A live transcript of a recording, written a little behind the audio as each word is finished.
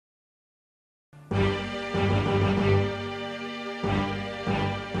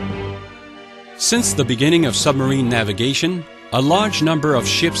Since the beginning of submarine navigation, a large number of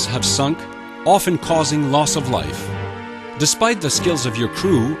ships have sunk, often causing loss of life. Despite the skills of your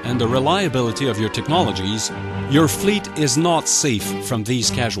crew and the reliability of your technologies, your fleet is not safe from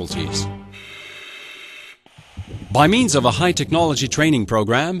these casualties. By means of a high-technology training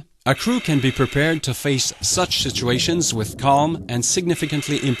program, a crew can be prepared to face such situations with calm and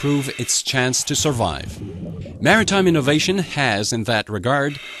significantly improve its chance to survive. Maritime innovation has, in that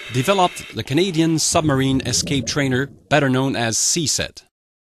regard, developed the Canadian Submarine Escape Trainer, better known as CSET.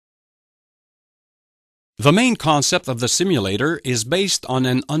 The main concept of the simulator is based on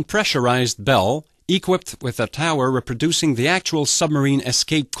an unpressurized bell equipped with a tower reproducing the actual submarine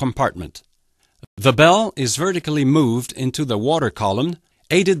escape compartment. The bell is vertically moved into the water column,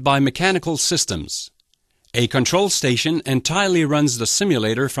 aided by mechanical systems. A control station entirely runs the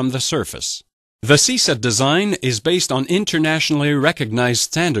simulator from the surface. The CSET design is based on internationally recognized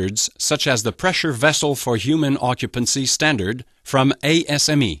standards such as the Pressure Vessel for Human Occupancy standard from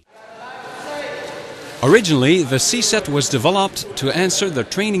ASME. Originally, the CSET was developed to answer the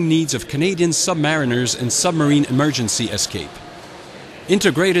training needs of Canadian submariners in submarine emergency escape.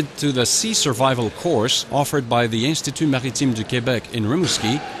 Integrated to the sea survival course offered by the Institut maritime du Québec in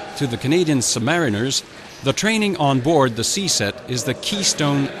Rimouski to the Canadian submariners, the training on board the CSET is the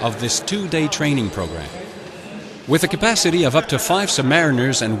keystone of this two-day training program. With a capacity of up to 5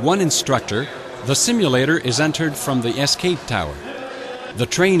 submariners and 1 instructor, the simulator is entered from the escape tower. The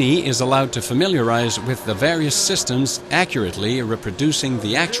trainee is allowed to familiarize with the various systems, accurately reproducing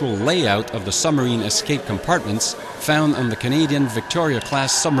the actual layout of the submarine escape compartments found on the Canadian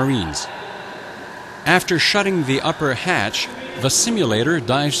Victoria-class submarines. After shutting the upper hatch, the simulator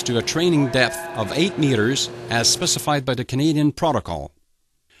dives to a training depth of 8 meters as specified by the Canadian protocol.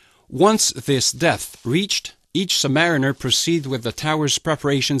 Once this depth reached, each submariner proceeds with the tower's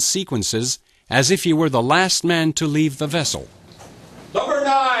preparation sequences as if he were the last man to leave the vessel. Number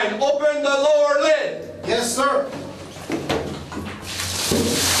 9, open the lower lid. Yes, sir.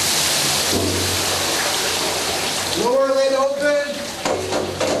 Lower lid open.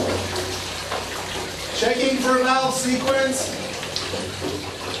 Checking for valve sequence.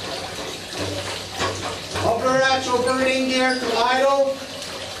 Upper hatch operating gear to idle.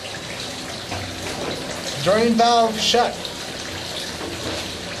 Drain valve shut.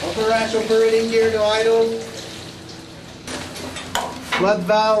 Upper hatch operating gear to idle. Flood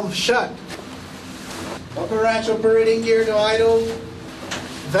valve shut. Upper hatch operating gear to idle.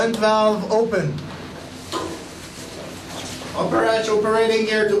 Vent valve open. Upper hatch operating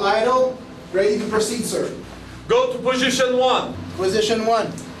gear to idle. Ready to proceed, sir. Go to position 1. Position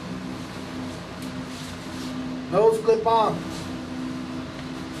 1. Nose clip on.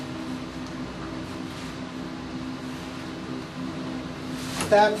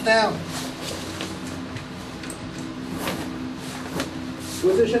 Tabs down.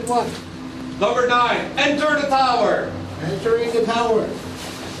 Position 1. Number 9, enter the tower. Entering the tower.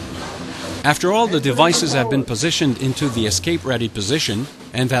 After all the devices have been positioned into the escape-ready position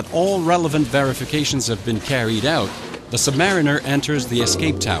and that all relevant verifications have been carried out, the submariner enters the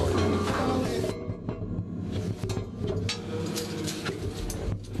escape tower.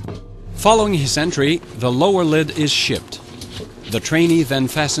 Following his entry, the lower lid is shipped. The trainee then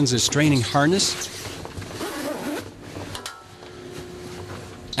fastens his training harness,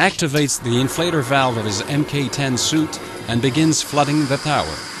 activates the inflator valve of his Mk-10 suit, and begins flooding the tower.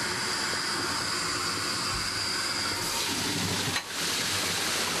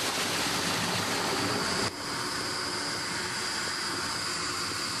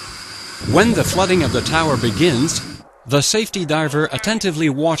 When the flooding of the tower begins, the safety diver attentively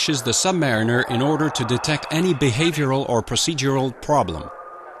watches the submariner in order to detect any behavioral or procedural problem.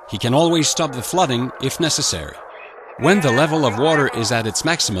 He can always stop the flooding if necessary. When the level of water is at its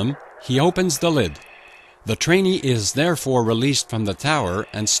maximum, he opens the lid. The trainee is therefore released from the tower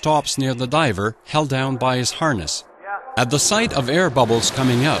and stops near the diver, held down by his harness. At the sight of air bubbles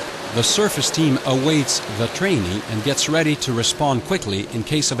coming up, the surface team awaits the trainee and gets ready to respond quickly in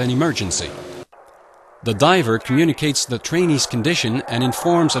case of an emergency. The diver communicates the trainee's condition and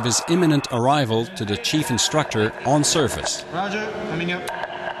informs of his imminent arrival to the chief instructor on surface. Roger, coming up.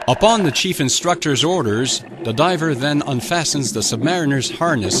 Upon the chief instructor's orders, the diver then unfastens the submariner's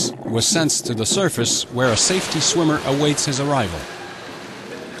harness, who is sent to the surface where a safety swimmer awaits his arrival.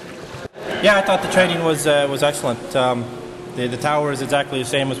 Yeah, I thought the training was excellent. The tower is exactly the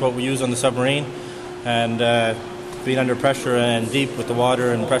same as what we use on the submarine, and being under pressure and deep with the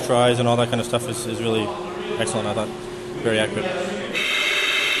water and pressurized and all that kind of stuff is really excellent, I thought. Very accurate.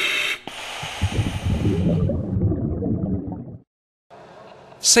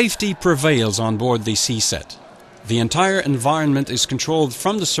 Safety prevails on board the CSET. The entire environment is controlled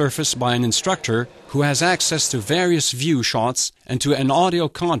from the surface by an instructor who has access to various view shots and to an audio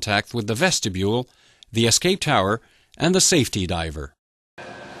contact with the vestibule, the escape tower, and the safety diver.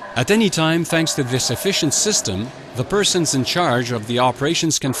 At any time, thanks to this efficient system, the persons in charge of the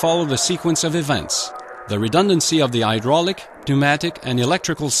operations can follow the sequence of events. The redundancy of the hydraulic, pneumatic, and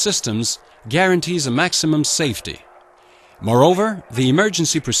electrical systems guarantees a maximum safety. Moreover, the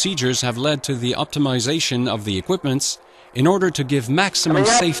emergency procedures have led to the optimization of the equipments in order to give maximum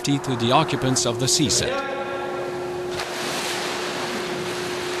safety to the occupants of the CSET.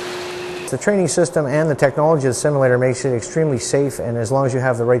 The training system and the technology of the simulator makes it extremely safe, and as long as you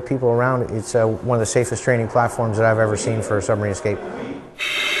have the right people around, it's one of the safest training platforms that I've ever seen for a submarine escape.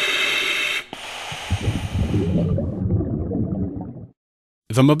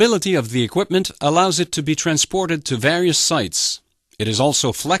 The mobility of the equipment allows it to be transported to various sites. It is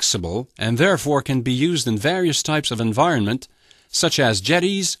also flexible and therefore can be used in various types of environment, such as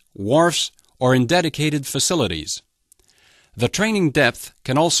jetties, wharfs, or in dedicated facilities. The training depth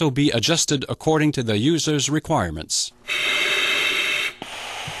can also be adjusted according to the user's requirements.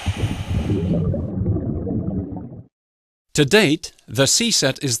 To date, the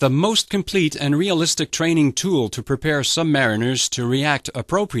CSET is the most complete and realistic training tool to prepare submariners to react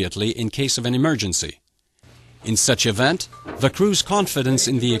appropriately in case of an emergency. In such event, the crew's confidence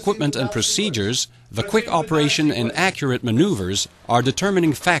in the equipment and procedures, the quick operation and accurate maneuvers are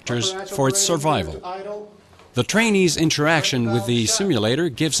determining factors for its survival. The trainee's interaction with the simulator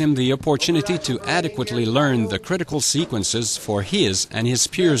gives him the opportunity to adequately learn the critical sequences for his and his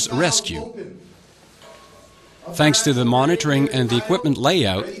peers' rescue. Thanks to the monitoring and the equipment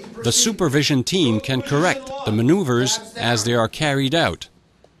layout, the supervision team can correct the maneuvers as they are carried out.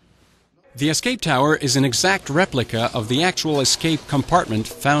 The escape tower is an exact replica of the actual escape compartment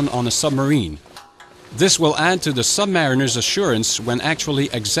found on a submarine. This will add to the submariner's assurance when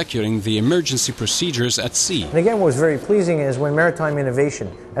actually executing the emergency procedures at sea. And again, what was very pleasing is when maritime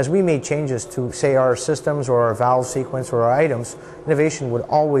innovation, as we made changes to, say, our systems or our valve sequence or our items, innovation would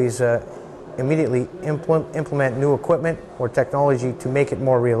always immediately implement new equipment or technology to make it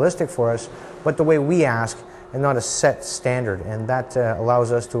more realistic for us, but the way we ask and not a set standard. And that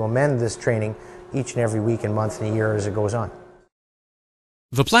allows us to amend this training each and every week and month and year as it goes on.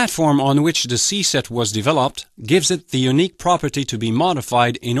 The platform on which the CSET was developed gives it the unique property to be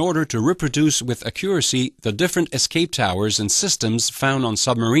modified in order to reproduce with accuracy the different escape towers and systems found on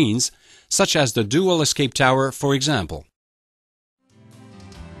submarines, such as the dual escape tower, for example.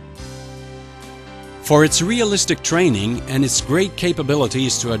 For its realistic training and its great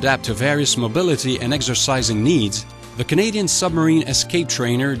capabilities to adapt to various mobility and exercising needs, the Canadian Submarine Escape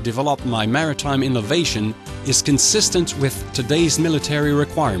Trainer developed by Maritime Innovation is consistent with today's military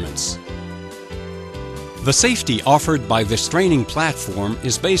requirements. The safety offered by this training platform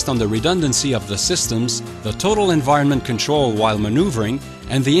is based on the redundancy of the systems, the total environment control while maneuvering,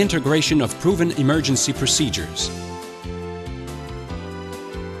 and the integration of proven emergency procedures.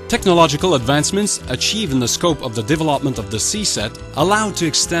 Technological advancements achieved in the scope of the development of the CSET allow to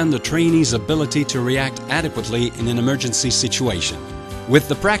extend the trainee's ability to react adequately in an emergency situation. With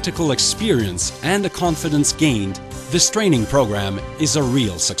the practical experience and the confidence gained, this training program is a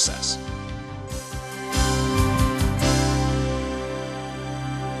real success.